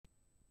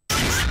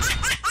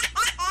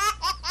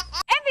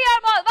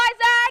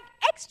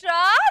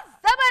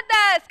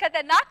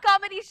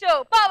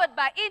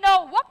by Eno,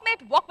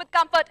 Walkmate, Walk with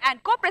Comfort and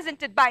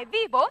co-presented by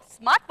Vivo.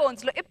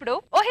 Smartphones lo ippudu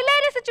oh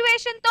hilarious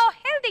situation tho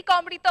healthy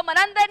comedy tho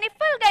manandarni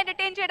full ga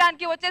entertain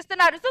cheyadaniki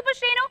vachestunnaru Super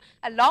Sreenu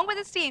along with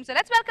his team. So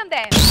let's welcome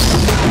them.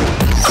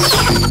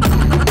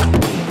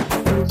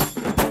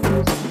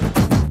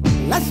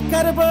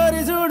 Laskar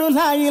pori judu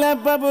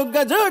lailappa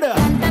bugga judu.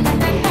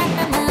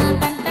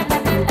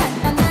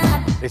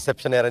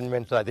 Reception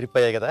arrangements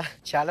అదిరిపోయాయి కదా,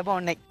 చాలా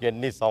బాగున్నాయి.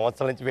 ఎన్ని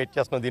సంవత్సరాల నుంచి wait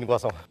చేస్తున్నాం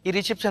దీనికోసం, ఈ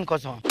reception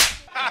కోసం.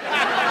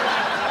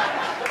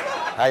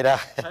 హాయ్ రా,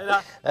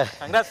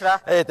 కంగ్రాట్స్ రా.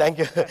 Thank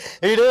you.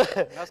 వీడు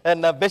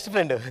నా బెస్ట్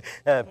ఫ్రెండ్,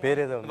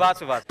 పేరేదో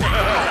వాసు.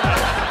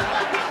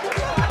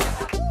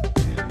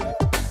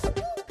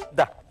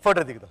 దా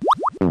ఫోటో దిగుదాం.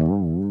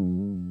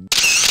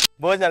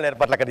 భోజనాలు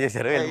ఏర్పాట్లు అక్కడ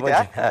చేశారు.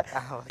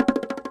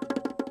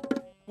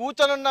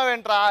 కూర్చొని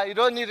ఉన్నావేంట్రా,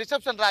 ఈరోజు నీ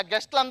రిసెప్షన్ రా,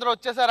 గెస్ట్లు అందరూ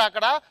వచ్చేసారు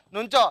అక్కడ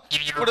నుంచో.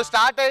 ఇప్పుడు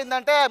స్టార్ట్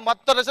అయిందంటే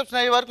మొత్తం రిసెప్షన్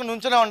అయ్యే వరకు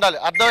నుంచునే ఉండాలి,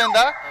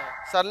 అర్థమైందా?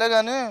 సర్లే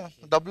గానీ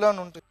డబ్బులు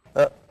ఏమైనా ఉంటాయి.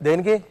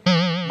 దేనికి?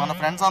 మన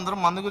ఫ్రెండ్స్ అందరూ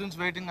మందు గురించి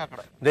వెయిటింగ్ అక్కడ.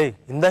 రే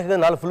ఇందాక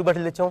 4 ఫుల్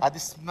బాటిల్ తెచ్చాం. అది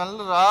స్మెల్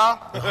రా.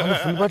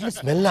 Full bottle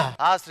smell?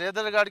 ఆ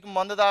శ్రీధర్ గారికి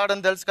మందు తాగడం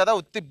తెలుసు కదా,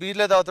 ఉత్తి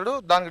బీర్లే తాగుతాడు,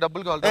 దానికి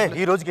డబ్బులు కావాలి.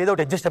 ఈ రోజుకి ఏదో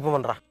ఒకటి అడ్జస్ట్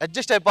అయిపోమనరా.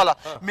 అడ్జస్ట్ అయిపోవాలా?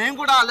 మేము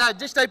కూడా అలా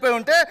అడ్జస్ట్ అయిపోయి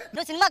ఉంటే.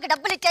 నువ్వు సినిమాకి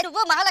డబ్బులు ఇచ్చారు,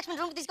 మహాలక్ష్మి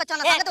రూమ్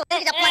తీసుకొచ్చావు.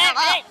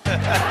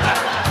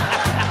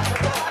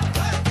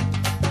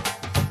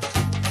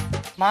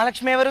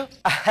 మహాలక్ష్మి ఎవరు?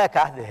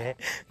 కాదే,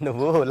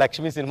 నువ్వు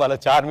లక్ష్మి సినిమాలో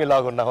చార్మి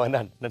లాగా ఉన్నావు అని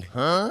అంటున్నాను.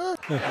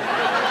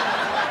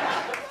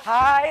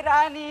 హాయ్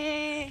రాణి.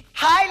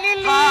 Hi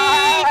lily.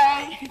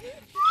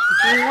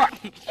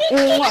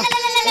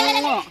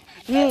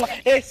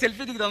 ఏ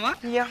సెల్ఫీ దిగుదామా?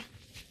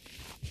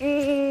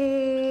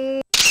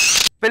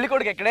 పెళ్లి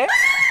కొడుకు ఎక్కడే?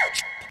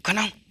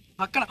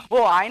 పక్కన. ఓ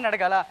ఆయన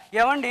అడగాల.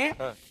 ఏమండి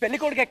పెళ్లి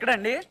కొడుకు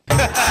ఎక్కడండి?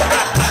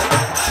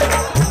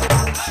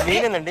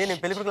 నేనేనండి,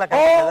 నేను పెళ్లి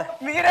కొడుకు.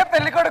 మీరే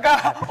పెళ్లి కొడుకా?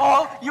 ఓ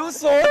యు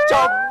సో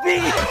చబ్బీ.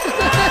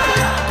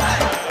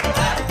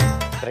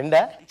 ఫ్రెండా?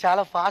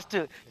 చాలా ఫాస్ట్,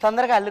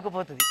 తొందరగా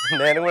అల్లుకుపోతుంది.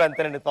 నేను కూడా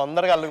అంతేనండి,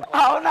 తొందరగా అల్లు.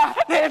 అవునా?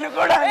 నేను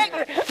కూడా.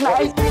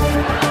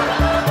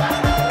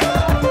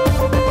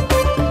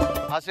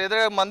 ఆ శ్రీధర్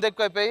గారికి మందు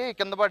ఎక్కువ అయిపోయి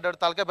కింద పడ్డాడు,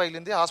 తలకాయ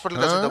పగిలింది,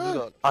 హాస్పిటల్కి వచ్చి డబ్బులు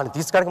కావాలి. ఆయన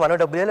తీసుకోవడానికి మనం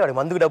డబ్బులు ఇవ్వాలి, వాడి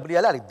మందుకు డబ్బులు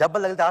ఇవ్వాలి, అది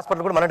దెబ్బలు తగిలితే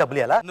హాస్పిటల్ కూడా మనం డబ్బులు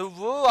ఇవ్వాలా?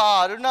 నువ్వు ఆ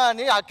అరుణ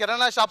అని, ఆ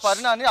కిరాణా షాప్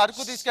అరుణ అని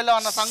అరకు తీసుకెళ్ళావు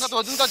అన్న సంగతి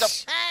వదిలితో చెప్పు.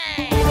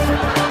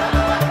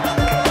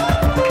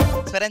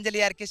 స్వరంజలి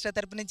ఆర్కెస్ట్రా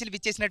తరపు నుంచి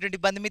విచ్చేసినటువంటి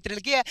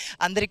బంధుమిత్రులకి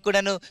అందరికి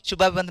కూడాను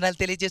శుభాభివందనాలు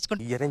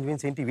తెలియజేసుకుంటూ. ఈ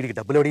అరేంజ్మెంట్స్ ఏంటి? వీడికి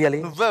డబ్బులు ఇవ్వాలి.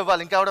 నువ్వే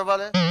ఇవ్వాలి, ఇంకెవడ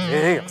ఇవ్వాలి?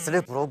 అసలే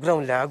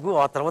ప్రోగ్రామ్ లాగు,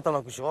 ఆ తర్వాత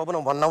నాకు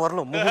శోభనం 1 hour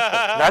లో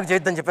లాగు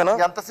చేయొద్దని చెప్పాను.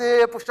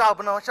 ఎంతసేపు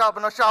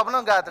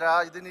శాపనం కాదురా,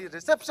 ఇది నీ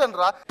రిసెప్షన్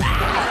రా.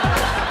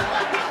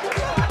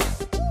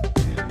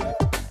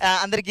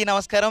 అందరికీ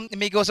నమస్కారం.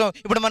 మీకోసం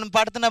ఇప్పుడు మనం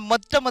పాడుతున్న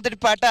మొట్టమొదటి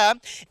పాట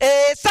ఏ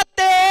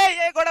సత్తే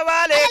ఏ గొడవ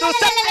లేదు,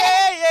 సత్తే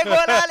ఏ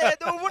గొడవ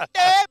లేదు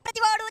ఉంటే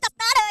ప్రతివాడు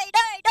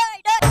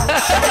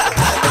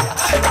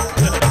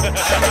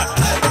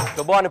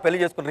శుభాన్ని పెళ్లి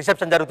చేసుకుని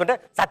రిసెప్షన్ జరుగుతుంటే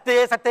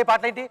సత్తే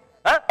పాటలు ఏంటి?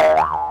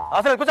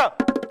 అసలు కూర్చో.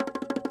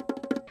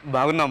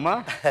 బాగున్నామ్మా?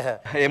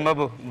 ఏం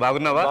బాబు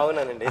బాగున్నావా?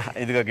 బాగున్నానండి.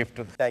 ఇదిగో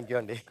గిఫ్ట్. థ్యాంక్ యూ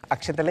అండి.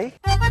 అక్షతలై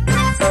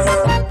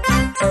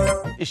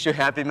ఇష్యూ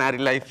హ్యాపీ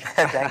మ్యారీడ్ లైఫ్.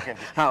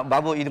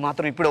 బాబు ఇది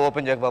మాత్రం ఇప్పుడే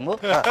ఓపెన్ చేయకు బాబు.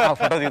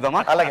 ఫోటో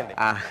దిగుదామా? అలాగండి.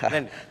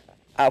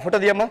 ఫోటో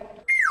దియమ్మా.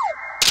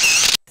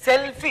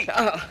 సెల్ఫీ.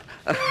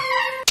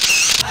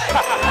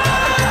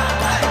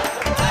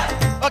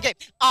 ఓకే.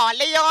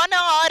 ఆలయాన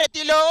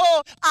ఆరతిలో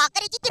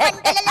ఆఖరి చిత్తి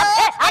మండలలో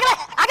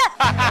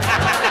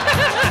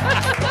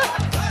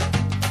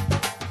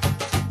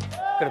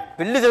ఇక్కడ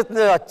పెళ్లి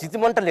జరుగుతుంది, ఆ చితి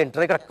మంటలు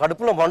ఏంటారు? ఇక్కడ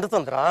కడుపులో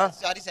మండుతుందిరా.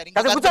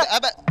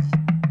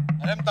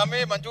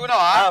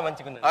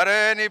 మంచిగా. అరే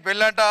నీ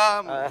పెళ్ళంట,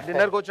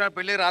 డిన్నర్ కి వచ్చిన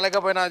పెళ్లి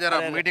రాలేకపోయినా, జర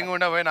మీటింగ్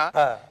ఉండే పోయినా.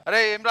 అరే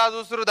ఏం రా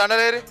చూస్తున్నారు,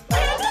 దండలేరి.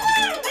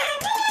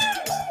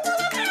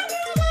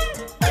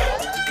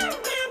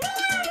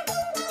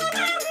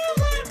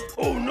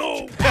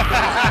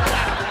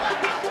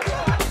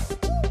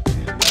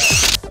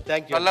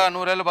 అలా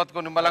 100 ఏళ్ళు బతుకు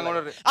నిమ్మలంగా.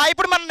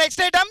 ఇప్పుడు మన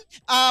నెక్స్ట్ ఐటమ్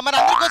మన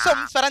అందరి కోసం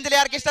స్వరంజలి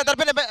ఆర్కెస్ట్రా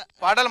తరపున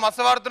పాటలు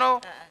మస్తు పాడుతున్నావు.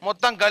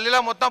 మొత్తం గల్లీలో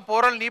మొత్తం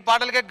పోరలు నీ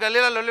పాటలకే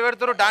గల్లీలో లొల్లి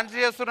పెడుతున్నారు, డాన్స్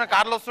చేస్తున్నారు,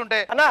 కార్లు వస్తుంటే.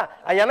 అన్న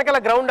ఆ వెనకాల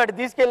గ్రౌండ్ అటు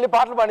తీసుకెళ్లి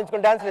పాటలు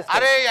పాడించుకుని డాన్స్ చేస్తారు.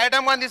 అరే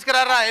ఐటమ్ కానీ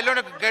తీసుకురారా,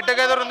 ఎల్లుండి గెట్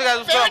టుగెదర్ ఉంది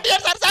కదా.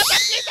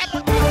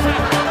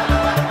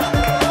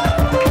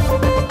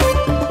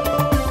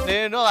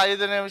 నేను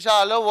 5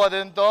 నిమిషాలు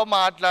ఉదయంతో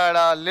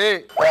మాట్లాడాలి.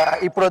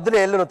 ఇప్పుడు వద్దులే,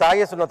 ఎల్లు, నువ్వు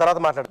తాగేస్తున్నావు, తర్వాత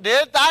మాట్లాడు.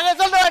 నేను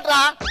తాగేసా.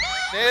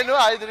 నేను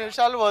 5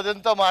 నిమిషాలు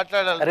వదినతో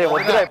మాట్లాడాలి. అరే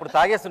వద్దురా, ఇప్పుడు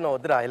తాగేస్తున్నావు,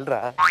 వద్దురా, ఎల్లురా.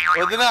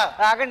 వదినా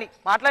ఆగండి,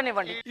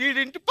 మాట్లాడనివ్వండి.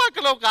 ఈడింటి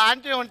పక్కన ఒక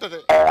ఆంటీ ఉంటది,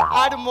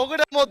 ఆడి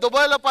మొగుడేమో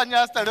దుబాయ్ లో పని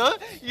చేస్తాడు,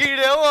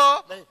 ఈడేమో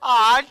ఆ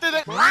ఆంటీ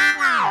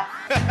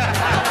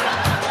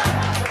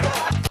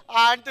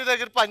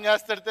దగ్గర పని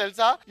చేస్తాడు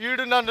తెలుసా.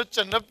 ఈడు నన్ను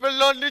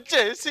చిన్నపిల్లోని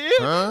చేసి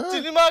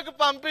సినిమాకి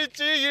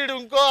పంపించి ఈడు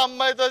ఇంకో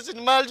అమ్మాయితో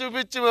సినిమాలు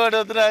చూపించి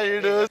వాడుతున్నా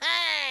ఈడు.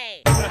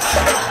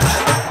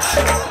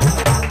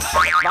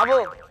 బాబు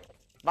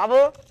బాబు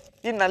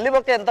ఈ నల్లి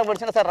బొక్క ఎంత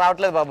పొడిచినా సార్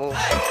రావట్లేదు బాబు.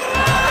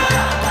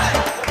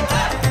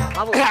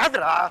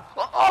 కాదురా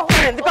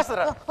ఎందుకు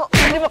వస్తుందిరా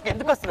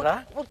ఎందుకు వస్తుందిరా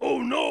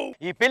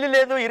ఈ పెళ్లి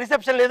లేదు ఈ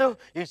రిసెప్షన్ లేదు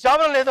ఈ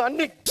శోభనం లేదు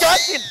అన్ని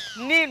క్యాన్సిల్.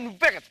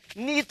 నువ్వే కదా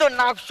నీతో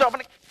నాకు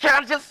శోభన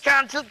cancel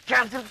cancel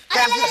cancel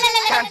cancel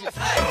cancel.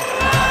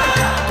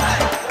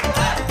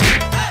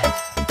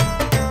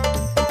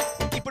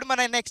 ఇప్పుడు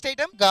మన నెక్స్ట్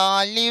ఐటమ్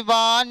గాలి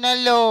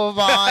వానలో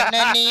వాన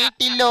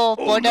నీటిలో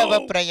పొడవ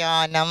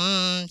ప్రయాణం.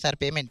 Sir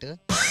payment.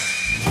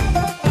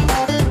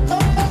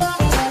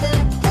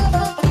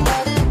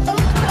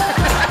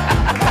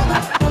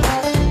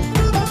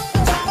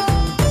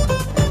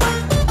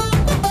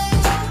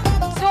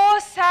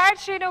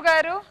 శ్రీను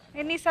గారు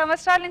ఎన్ని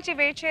సంవత్సరాల నుంచి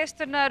వెయిట్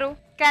చేస్తున్నారు,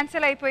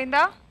 క్యాన్సిల్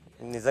అయిపోయిందా?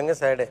 నిజంగా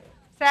సాడే.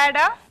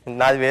 సాడా?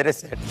 నాది వేరే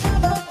సాడ్.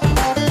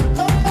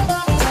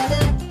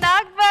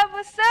 నాగ్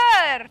బాబు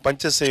సార్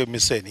పంచెస్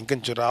మిస్ అయింది,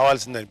 ఇంకొంచెం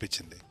రావాల్సింది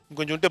అనిపించింది,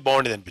 ఇంకొంచెం ఉంటే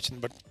బాగుండేది అనిపించింది,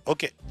 బట్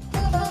ఓకే.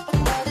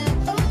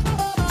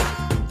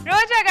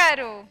 రోజా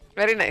గారు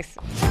వెరీ నైస్.